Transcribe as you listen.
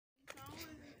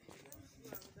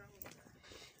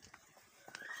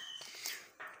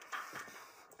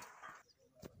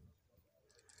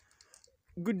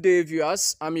Good day,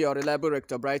 viewers. I'm your reliable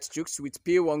Rector Bright Chooks with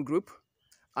P1 Group,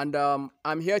 and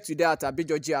I'm here today at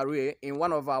Abijo GRA in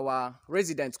one of our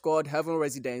residents called Heaven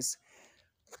Residence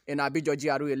in Abijo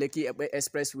GRA Lekki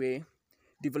Expressway,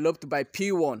 developed by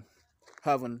P1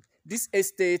 Heaven. This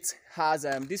estate has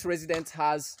this residence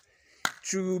has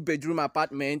 2-bedroom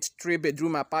apartment,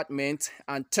 3-bedroom apartment,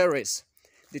 and terrace.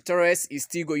 The terrace is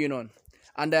still going on,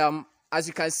 and as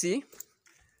you can see,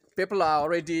 people are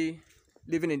already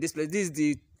living in this place. This is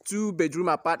the 2-bedroom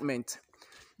apartment.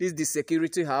 This is the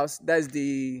security house. That's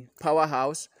the power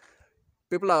house.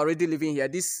 People are already living here.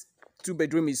 This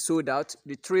 2-bedroom is sold out.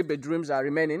 The 3 bedrooms are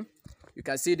remaining. You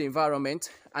can see the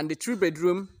environment, and the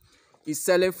 3-bedroom is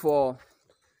selling for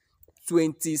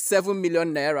 27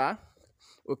 million naira.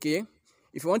 Okay,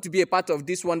 if you want to be a part of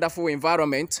this wonderful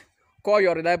environment, call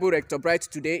your reliable Rector Bright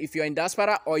today. If you're in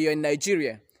diaspora or you're in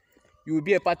Nigeria, you will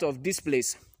be a part of this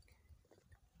place.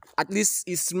 At least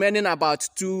it's remaining about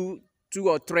two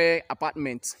or 3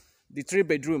 apartments, the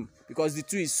 3-bedroom, because the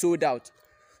 2 is sold out.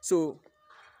 So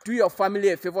do your family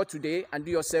a favor today and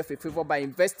do yourself a favor by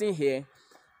investing here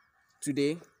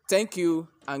today. Thank you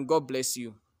and God bless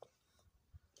you.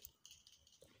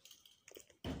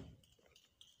 You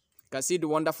can see the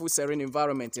wonderful serene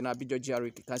environment in Abijo GRA.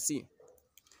 You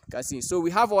can see. So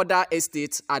we have other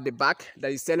estates at the back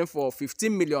that is selling for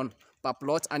 15 million per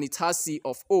plot, and it has C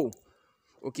of O.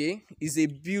 Okay, it's a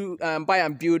buy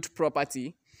and build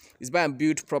property. It's buy and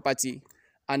build property,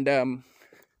 and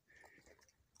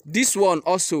this one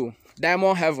also,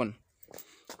 Diamond Heaven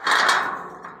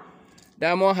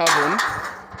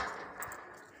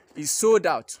is sold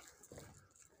out.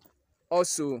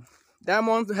 Also,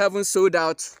 Diamond Heaven sold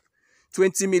out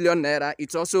 20 million naira.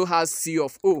 It also has C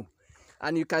of O,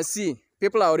 and you can see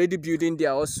people are already building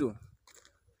there also.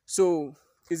 So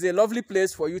it's a lovely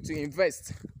place for you to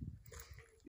invest.